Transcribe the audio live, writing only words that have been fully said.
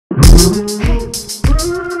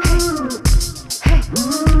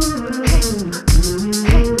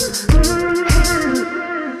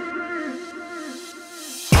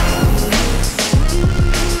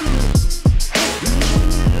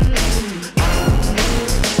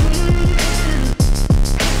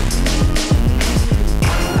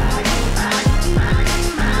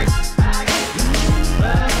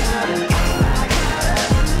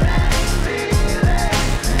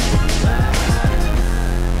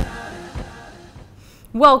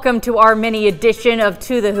Welcome to our mini edition of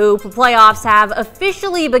To The Hoop. Playoffs have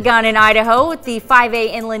officially begun in Idaho with the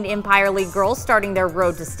 5A Inland Empire League girls starting their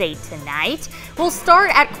road to state tonight. We'll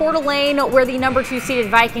start at Coeur d'Alene, where the number 2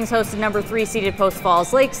 seeded Vikings hosted number 3 seeded Post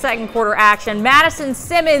Falls Lake. Second quarter action. Madison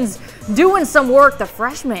Simmons doing some work. The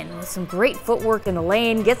freshman with some great footwork in the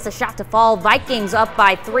lane gets the shot to fall. Vikings up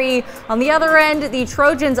by 3. On the other end, the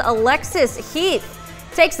Trojans' Alexis Heath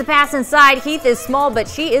takes the pass inside. Heath is small, but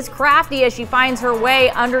she is crafty as she finds her way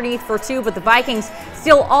underneath for 2, but the Vikings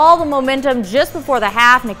steal all the momentum just before the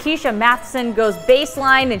half. Nikisha Matheson goes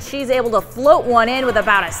baseline, and she's able to float one in with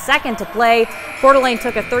about a second to play. Coeur d'Alene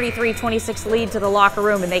took a 33-26 lead to the locker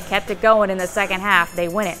room, and they kept it going in the second half. They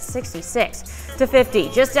win it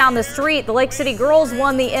 66-50. Just down the street, the Lake City girls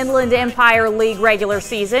won the Inland Empire League regular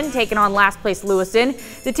season, taking on last place Lewiston.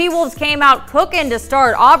 The T-Wolves came out cooking to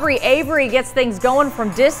start. Aubrey Avery gets things going from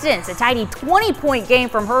distance. A tidy 20-point game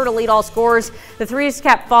from her to lead all scorers. The threes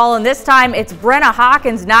kept falling. This time it's Brenna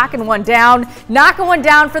Hawkins knocking one down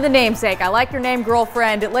for the namesake. I like your name,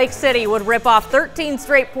 girlfriend. Lake City would rip off 13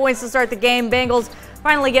 straight points to start the game. Bengals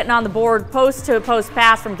finally getting on the board. Post-to-post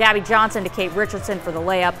pass from Gabby Johnson to Kate Richardson for the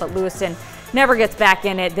layup, but Lewiston never gets back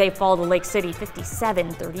in it. They fall to Lake City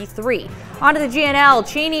 57-33. On to the GNL.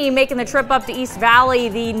 Cheney making the trip up to East Valley.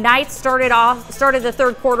 The Knights started the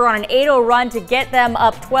third quarter on an 8-0 run to get them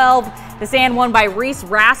up 12. The Sand won by Reese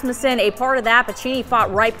Rasmussen, a part of that, but Cheney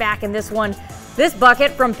fought right back in this one. This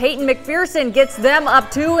bucket from Peyton McPherson gets them up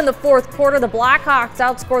 2 in the fourth quarter. The Blackhawks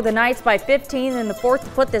outscore the Knights by 15 in the fourth to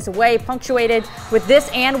put this away, punctuated with this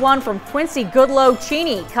and one from Quincy Goodlow.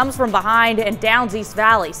 Cheney comes from behind and downs East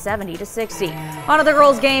Valley 70-60. On to the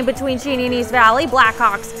girls' game between Cheney and East Valley.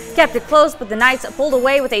 Blackhawks kept it close, but the Knights pulled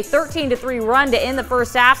away with a 13-3 run to end the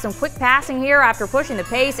first half. Some quick passing here after pushing the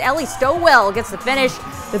pace. Ellie Stowell gets the finish.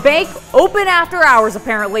 The bank open after hours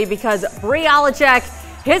apparently because Bri Alacek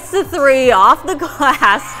hits the 3 off the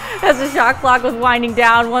glass as the shot clock was winding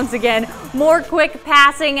down. Once again, more quick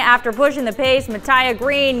passing after pushing the pace. Mattia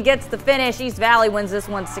Green gets the finish. East Valley wins this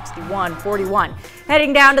one 61-41.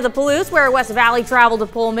 Heading down to the Palouse, where West Valley traveled to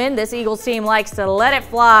Pullman. This Eagles team likes to let it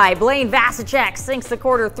fly. Blaine Vasicek sinks the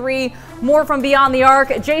quarter 3. More from beyond the arc.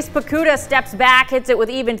 Jace Pakuta steps back, hits it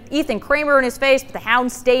with Ethan Kramer in his face, but the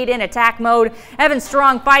Hounds stayed in attack mode. Evan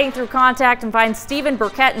Strong fighting through contact and finds Stephen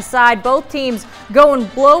Burkett inside. Both teams going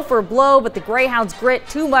blow for blow, but the Greyhounds grit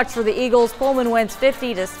too much for the Eagles. Pullman wins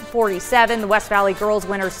 50-47. The West Valley girls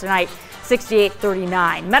winners tonight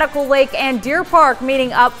 68-39. Medical Lake and Deer Park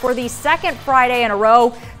meeting up for the second Friday in a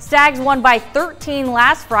row. Stags won by 13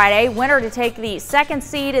 last Friday. Winner to take the second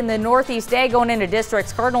seed in the Northeast A going into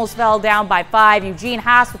districts. Cardinals fell down by 5. Eugene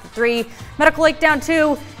Haas with the 3. Medical Lake down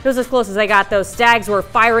 2. It was as close as I got. Those Stags were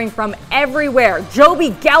firing from everywhere. Joby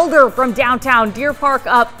Gelder from downtown. Deer Park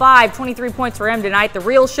up 5. 23 points for him tonight. The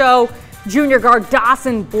real show, junior guard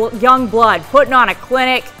Dawson Youngblood putting on a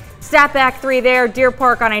clinic. Stat back 3 there. Deer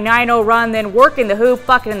Park on a 9-0 run, then working the hoop,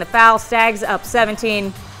 bucket in the foul. Stags up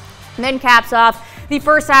 17. And then caps off the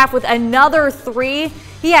first half with another 3.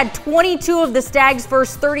 He had 22 of the Stags'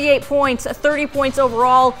 first 38 points, 30 points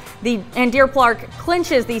overall. And Deer Park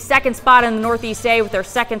clinches the second spot in the Northeast A with their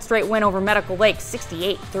second straight win over Medical Lake,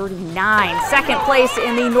 68-39. Second place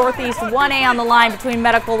in the Northeast 1A on the line between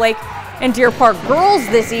Medical Lake and Deer Park girls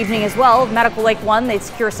this evening as well. If Medical Lake won, they'd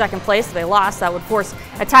secure second place. If they lost, that would force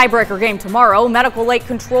a tiebreaker game tomorrow. Medical Lake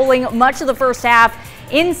controlling much of the first half.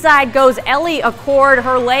 Inside goes Ellie Accord,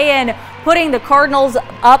 her lay-in putting the Cardinals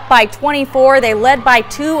up by 24. They led by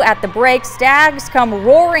 2 at the break. Stags come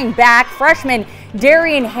roaring back. Freshman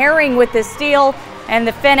Darian Herring with the steal and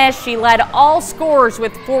the finish. She led all scorers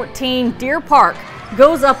with 14. Deer Park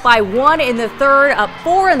goes up by 1 in the third, up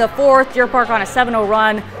 4 in the fourth. Deer Park on a 7-0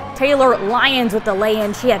 run. Taylor Lyons with the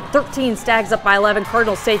lay-in. She had 13. Stags up by 11.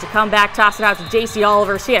 Cardinals stage a comeback. Toss it out to JC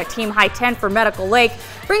Oliver. She had a team high 10 for Medical Lake.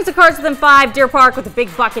 Brings the Cards within 5. Deer Park with a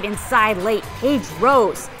big bucket inside late. Paige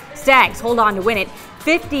Rose. Stags hold on to win it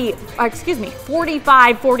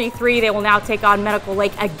 45-43. They will now take on Medical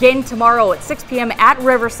Lake again tomorrow at 6 p.m. at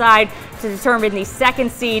Riverside to determine the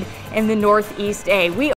second seed in the Northeast A. We